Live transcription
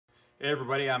Hey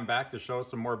everybody, I'm back to show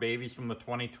some more babies from the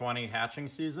 2020 hatching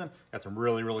season. Got some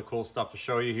really cool stuff to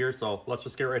show you here, so let's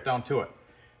just get right down to it.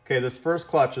 Okay, this first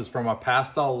clutch is from a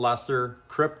Pastel lesser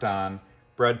Crypton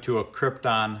bred to a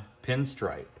Crypton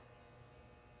pinstripe.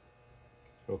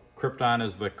 So Crypton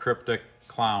is the cryptic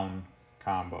clown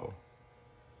combo.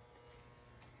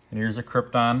 And here's a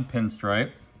Crypton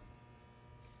pinstripe.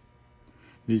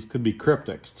 These could be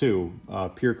cryptics too,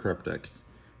 pure cryptics.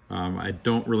 I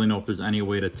don't really know if there's any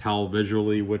way to tell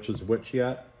visually which is which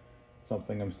yet.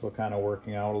 Something I'm still kind of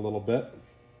working out a little bit.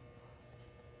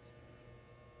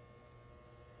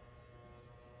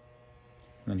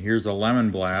 And here's a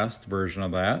Lemon Blast version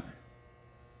of that.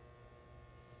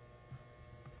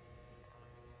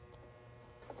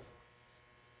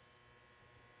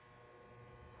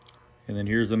 And then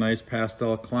here's a nice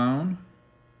pastel clown.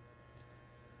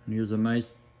 And here's a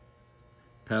nice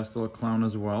pastel clown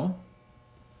as well.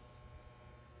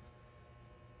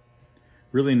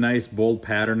 Really nice bold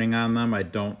patterning on them. I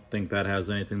don't think that has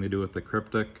anything to do with the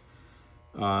cryptic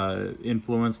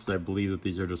influence, because I believe that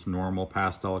these are just normal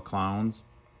pastel clowns.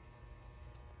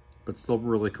 But still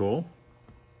really cool.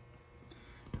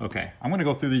 Okay, I'm gonna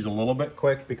go through these a little bit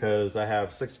quick because I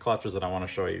have 6 clutches that I wanna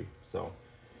show you. So,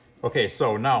 okay,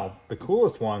 so now the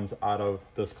coolest ones out of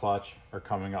this clutch are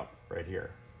coming up right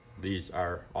here. These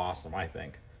are awesome, I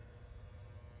think.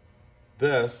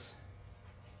 This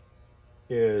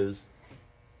is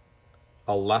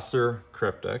a lesser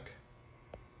cryptic.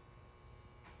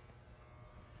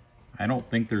 I don't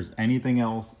think there's anything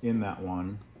else in that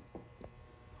one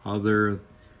other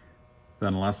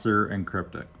than lesser and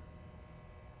cryptic.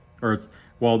 Or it's,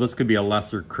 well, this could be a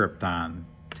lesser Crypton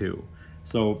too.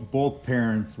 So both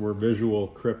parents were visual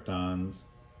Cryptons,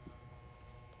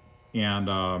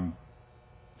 and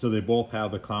so they both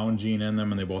have the clown gene in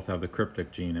them and they both have the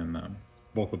cryptic gene in them.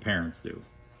 Both the parents do.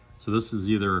 So this is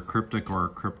either a cryptic or a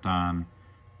Crypton.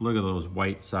 Look at those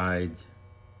white sides.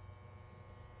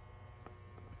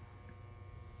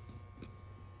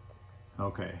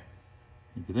 Okay,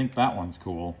 if you think that one's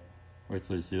cool, wait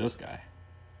till you see this guy.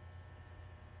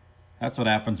 That's what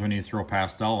happens when you throw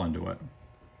Pastel into it.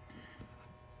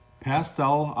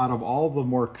 Pastel, out of all the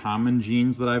more common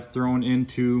genes that I've thrown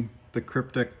into the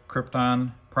cryptic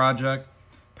Crypton project,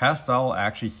 Pastel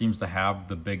actually seems to have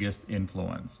the biggest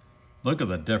influence. Look at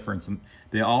the difference.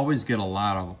 They always get a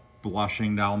lot of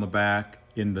blushing down the back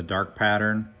in the dark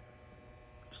pattern.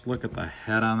 Just look at the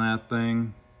head on that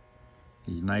thing.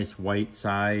 These nice white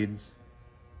sides.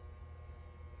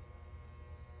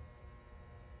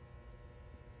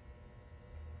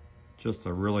 Just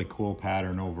a really cool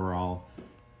pattern overall.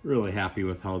 Really happy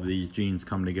with how these genes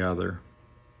come together.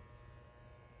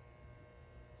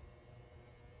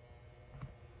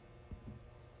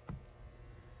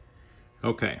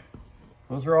 Okay.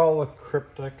 Those are all the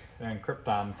cryptic and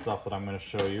Crypton stuff that I'm going to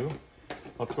show you.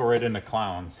 Let's go right into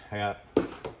clowns. I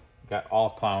got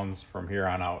all clowns from here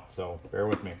on out, so bear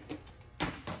with me.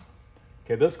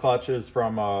 Okay, this clutch is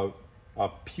from a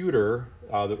pewter,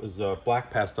 that was a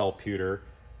black pastel pewter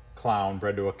clown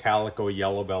bred to a Calico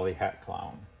yellow belly hat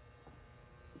clown.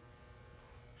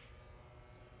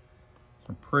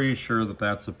 I'm pretty sure that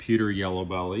that's a pewter yellow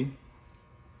belly.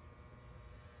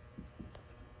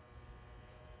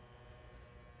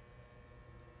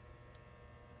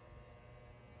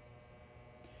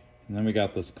 And then we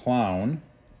got this clown.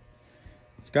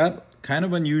 It's got kind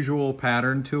of unusual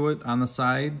pattern to it on the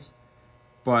sides,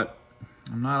 but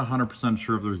I'm not 100%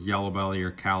 sure if there's yellow belly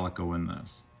or calico in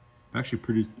this. I've actually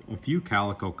produced a few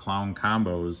calico clown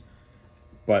combos,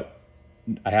 but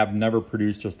I have never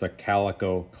produced just a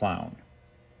calico clown.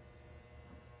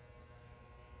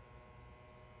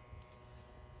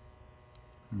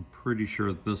 I'm pretty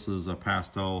sure that this is a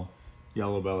pastel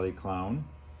yellow belly clown.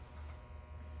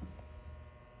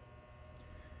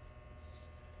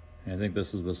 I think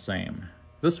this is the same.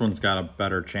 This one's got a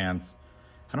better chance.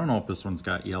 I don't know if this one's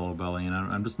got yellow belly, and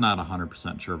I'm just not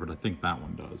 100% sure, but I think that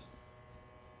one does.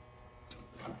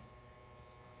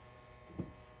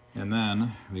 And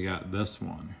then we got this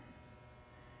one.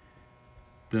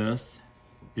 This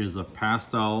is a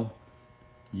pastel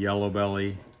yellow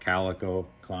belly calico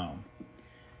clown.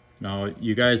 Now,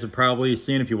 you guys have probably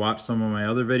seen, if you watch some of my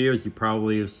other videos, you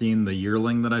probably have seen the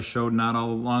yearling that I showed not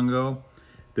all long ago.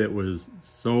 That was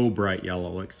so bright yellow,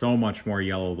 like so much more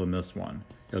yellow than this one,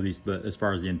 at least as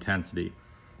far as the intensity.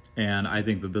 And I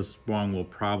think that this one will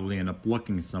probably end up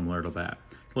looking similar to that.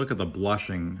 Look at the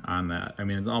blushing on that. I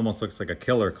mean, it almost looks like a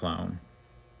killer clown.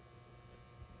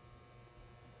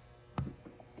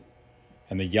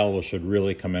 And the yellow should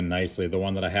really come in nicely. The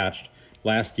one that I hatched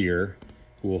last year,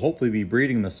 who will hopefully be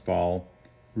breeding this fall,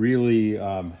 really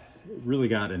it really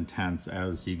got intense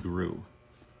as he grew.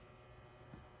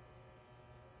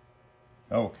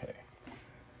 Okay,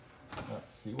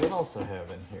 let's see what else I have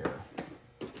in here.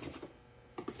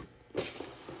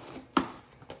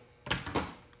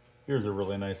 Here's a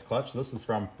really nice clutch. This is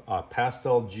from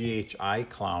Pastel GHI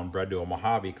Clown bred to a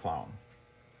Mojave Clown.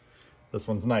 This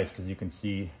one's nice because you can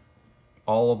see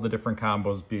all of the different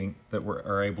combos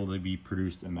are able to be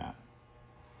produced in that.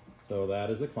 So that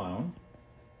is a clown.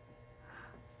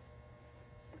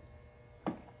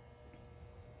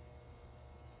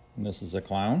 And this is a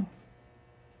clown.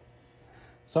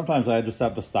 Sometimes I just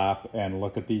have to stop and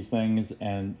look at these things,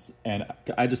 and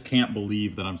I just can't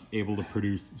believe that I'm able to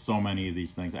produce so many of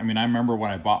these things. I mean, I remember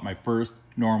when I bought my first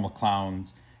normal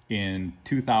clowns in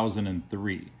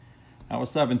 2003. That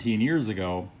was 17 years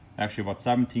ago, actually about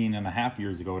 17 and a half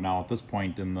years ago now at this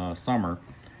point in the summer.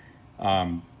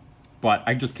 But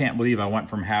I just can't believe I went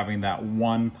from having that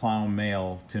one clown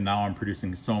male to now I'm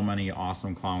producing so many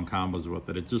awesome clown combos with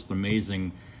it. It's just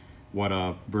amazing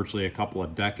what virtually a couple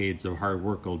of decades of hard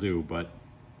work will do, but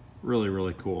really,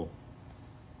 really cool.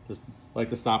 Just like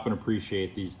to stop and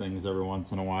appreciate these things every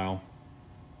once in a while.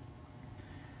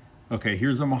 Okay,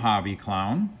 here's a Mojave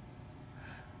Clown.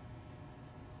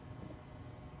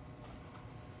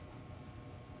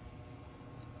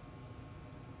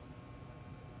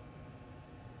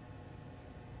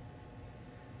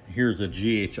 Here's a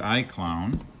GHI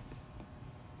Clown.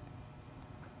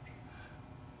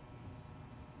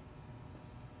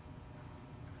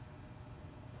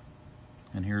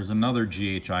 And here's another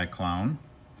GHI Clown.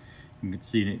 You can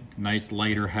see nice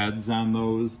lighter heads on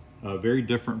those. Very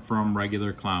different from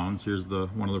regular clowns. Here's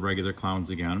one of the regular clowns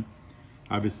again.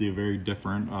 Obviously very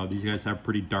different. These guys have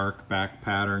pretty dark back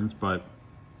patterns, but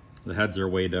the heads are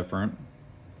way different.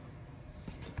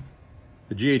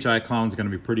 The GHI Clown is going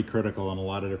to be pretty critical in a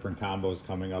lot of different combos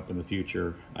coming up in the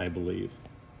future, I believe.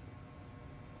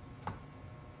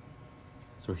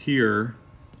 So here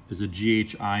is a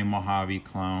GHI Mojave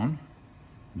Clown.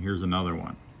 And here's another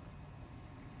one.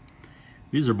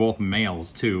 These are both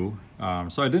males too.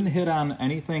 So I didn't hit on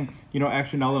anything. You know,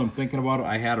 actually now that I'm thinking about it,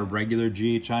 I had a regular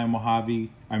GHI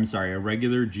a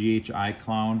regular GHI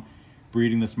Clown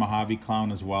breeding this Mojave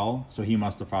Clown as well. So he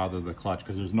must have fathered the clutch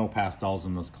because there's no pastels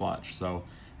in this clutch. So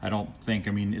I don't think,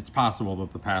 I mean, it's possible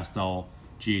that the Pastel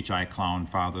GHI Clown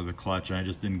fathered the clutch and I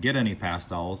just didn't get any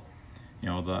pastels. You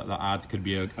know, the odds could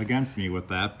be against me with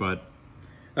that, but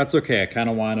that's okay. I kind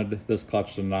of wanted this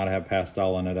clutch to not have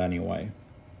pastel in it anyway.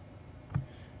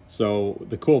 So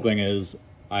the cool thing is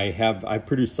I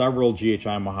produced several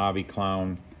GHI Mojave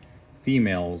Clown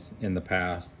females in the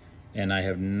past, and I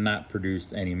have not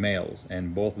produced any males,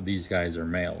 and both of these guys are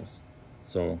males.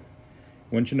 So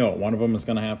wouldn't you know it, one of them is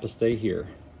going to have to stay here.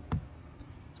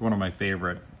 It's one of my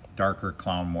favorite darker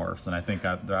clown morphs, and I think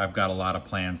I've got a lot of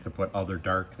plans to put other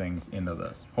dark things into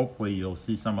this. Hopefully you'll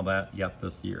see some of that yet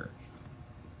this year.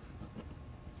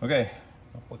 Okay,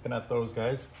 looking at those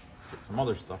guys, get some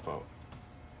other stuff out.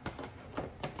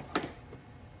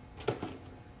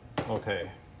 Okay,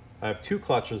 I have two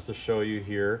clutches to show you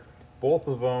here. Both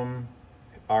of them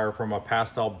are from a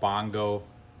Pastel Bongo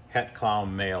het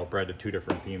clown male bred to two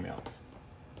different females.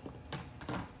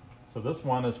 So this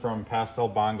one is from Pastel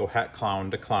Bongo het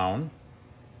clown to clown.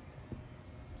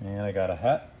 And I got a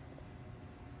het.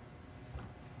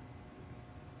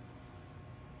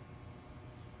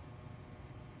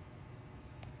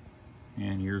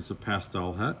 And here's a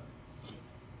pastel het.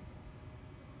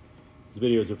 These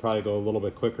videos would probably go a little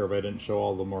bit quicker if I didn't show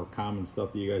all the more common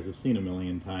stuff that you guys have seen a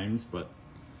million times, but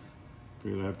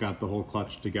I've got the whole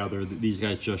clutch together. These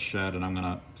guys just shed and I'm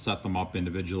gonna set them up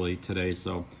individually today,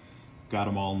 so got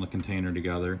them all in the container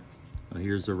together.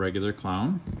 Here's a regular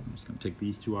clown. I'm just gonna take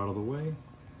these two out of the way.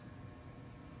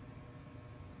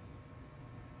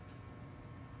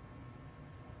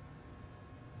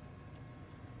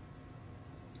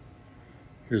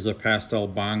 Here's a Pastel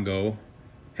Bongo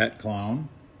het clown.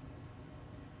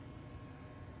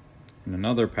 And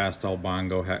another Pastel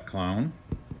Bongo het clown.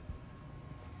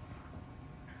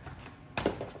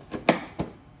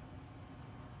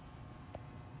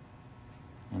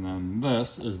 And then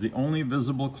this is the only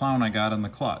visible clown I got in the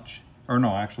clutch. Or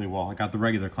no, actually, well, I got the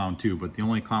regular clown too, but the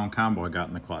only clown combo I got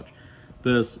in the clutch.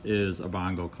 This is a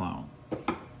Bongo clown.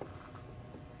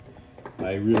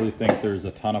 I really think there's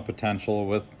a ton of potential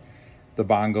with the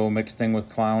Bongo mixed in with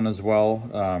clown as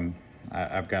well.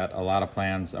 I've got a lot of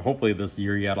plans. Hopefully this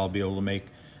year yet I'll be able to make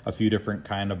a few different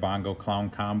kind of Bongo clown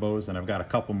combos, and I've got a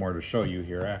couple more to show you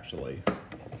here actually.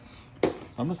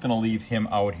 I'm just gonna leave him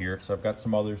out here, so I've got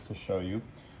some others to show you.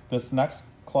 This next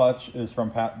clutch is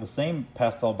from the same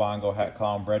Pastel Bongo het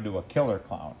clown bred to a killer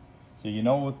clown. So you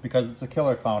know, because it's a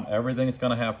killer clown, everything's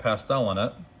gonna have pastel in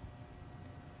it.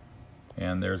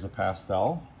 And there's a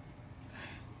pastel.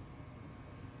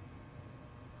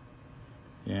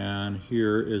 And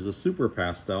here is a super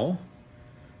pastel.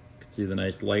 You can see the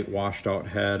nice light washed out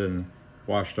head and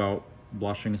washed out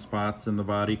blushing spots in the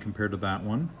body compared to that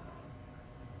one.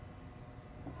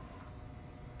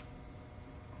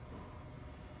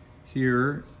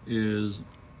 Here is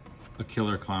a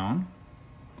killer clown.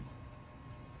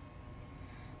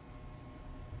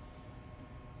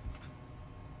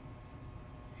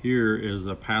 Here is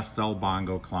a pastel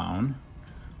bongo clown.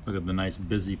 Look at the nice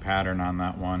busy pattern on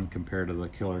that one compared to the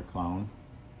killer clown.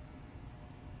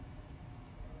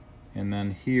 And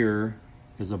then here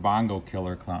is a bongo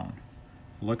killer clown.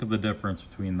 Look at the difference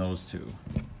between those two.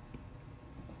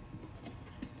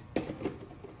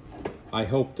 I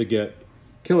hope to get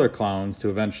killer clowns to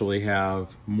eventually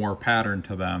have more pattern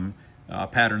to them, a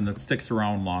pattern that sticks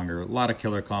around longer. A lot of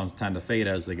killer clowns tend to fade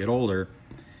as they get older.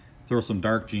 Throw some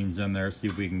dark jeans in there, see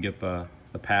if we can get the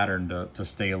pattern to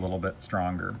stay a little bit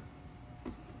stronger.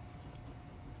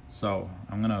 So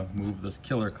I'm gonna move this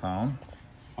killer clown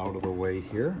out of the way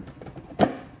here.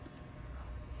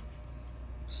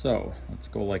 So let's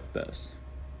go like this.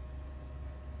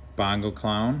 Bongo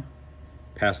clown,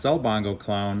 pastel bongo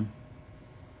clown,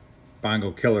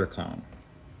 bongo killer clown.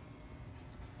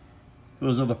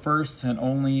 Those are the first and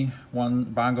only one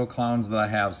bongo clowns that I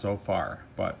have so far,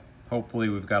 but hopefully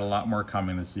we've got a lot more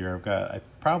coming this year. I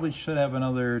probably should have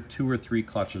another 2 or 3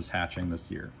 clutches hatching this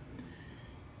year.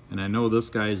 And I know this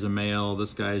guy is a male,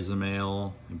 this guy is a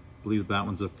male. I believe that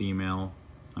one's a female.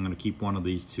 I'm gonna keep one of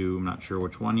these two. I'm not sure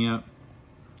which one yet.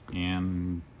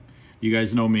 And you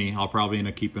guys know me, I'll probably end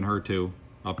up keeping her too.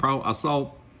 I'll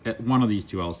sell at one of these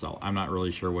two. I'll sell. I'm not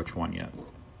really sure which one yet.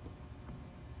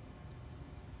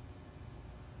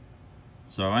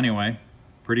 So anyway,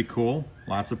 pretty cool,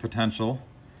 lots of potential.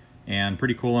 And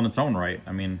pretty cool in its own right.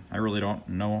 I mean, I really don't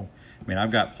know. I mean,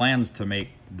 I've got plans to make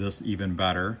this even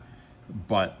better,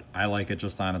 but I like it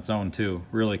just on its own too.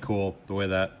 Really cool the way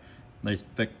that nice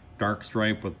thick dark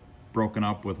stripe with broken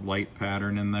up with light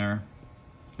pattern in there.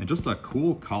 And just a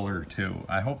cool color too.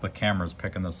 I hope the camera's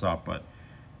picking this up, but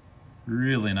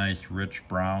really nice rich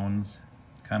browns.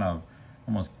 Kind of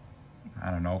almost,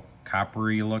 I don't know,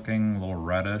 coppery looking, a little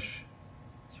reddish,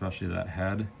 especially that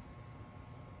head.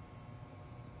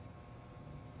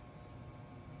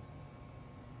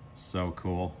 So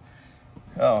cool.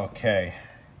 Okay.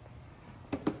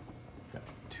 Got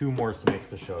 2 more snakes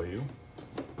to show you.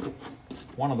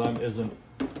 One of them isn't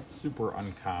super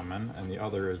uncommon and the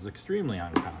other is extremely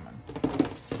uncommon.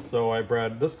 So I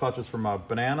bred, this clutch is from a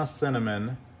banana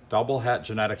cinnamon double het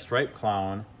genetic stripe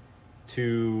clown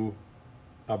to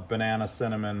a banana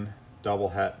cinnamon double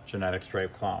het genetic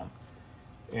stripe clown.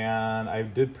 And I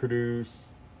did produce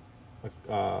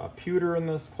a pewter in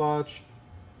this clutch.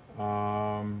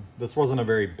 This wasn't a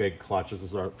very big clutch. This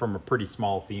was from a pretty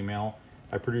small female.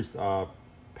 I produced a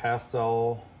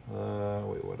pastel,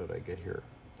 wait, what did I get here?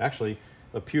 Actually,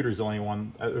 the pewter's the only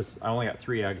one, I only got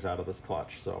 3 eggs out of this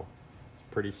clutch, so it's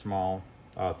pretty small.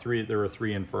 There were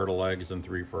 3 infertile eggs and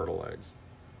 3 fertile eggs.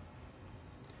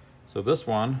 So this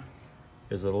one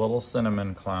is a little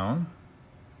cinnamon clown.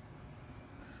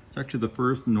 It's actually the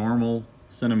first normal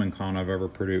cinnamon clown I've ever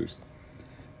produced.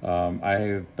 I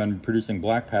have been producing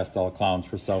black pastel clowns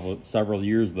for several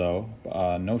years though,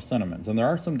 no cinnamons. And there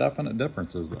are some definite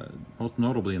differences, most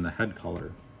notably in the head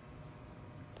color.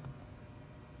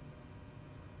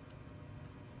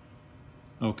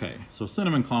 Okay, so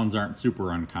cinnamon clowns aren't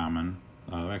super uncommon.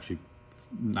 Actually,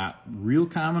 not real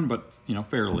common, but you know,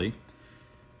 fairly.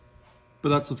 But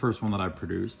that's the first one that I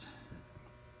produced.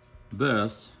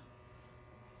 This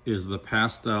is the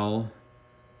pastel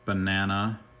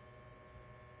banana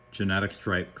genetic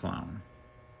stripe clown.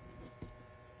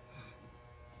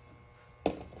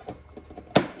 So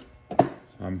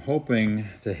I'm hoping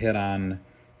to hit on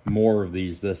more of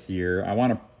these this year. I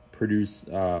want to produce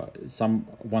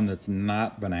one that's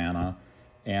not banana,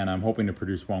 and I'm hoping to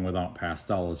produce one without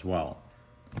pastel as well.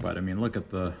 But I mean, look at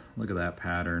that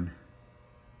pattern.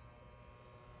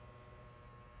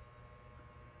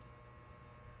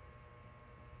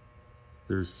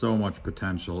 There's so much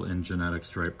potential in genetic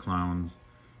stripe clowns.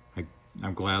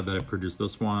 I'm glad that I produced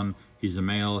this one. He's a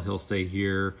male, he'll stay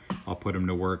here. I'll put him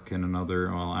to work in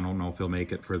another, well, I don't know if he'll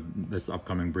make it for this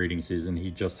upcoming breeding season. He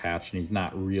just hatched and he's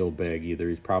not real big either.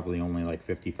 He's probably only like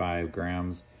 55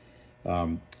 grams.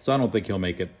 So I don't think he'll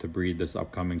make it to breed this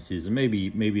upcoming season.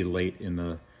 Maybe late in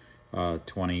the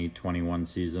 2021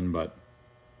 season, but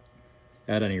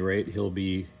at any rate, he'll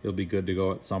be good to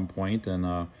go at some point,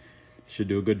 and should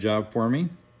do a good job for me.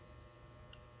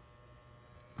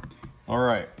 All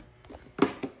right.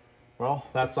 Well,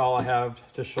 that's all I have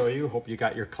to show you. Hope you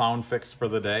got your clown fix for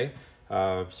the day.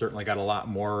 Certainly got a lot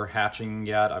more hatching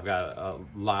yet. I've got a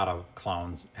lot of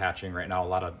clowns hatching right now, a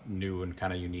lot of new and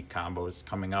kind of unique combos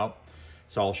coming out.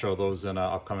 So I'll show those in an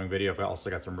upcoming video. I've also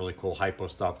got some really cool hypo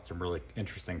stuff, some really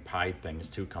interesting pie things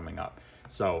too coming up.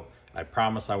 So I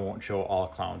promise I won't show all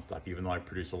clown stuff, even though I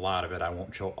produce a lot of it. I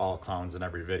won't show all clowns in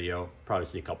every video. Probably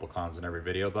see a couple clowns in every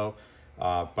video though.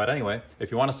 But anyway,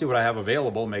 if you want to see what I have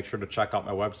available, make sure to check out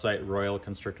my website,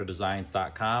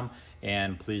 royalconstrictordesigns.com,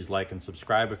 and please like and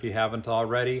subscribe if you haven't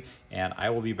already. And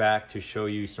I will be back to show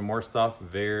you some more stuff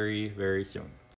very, very soon.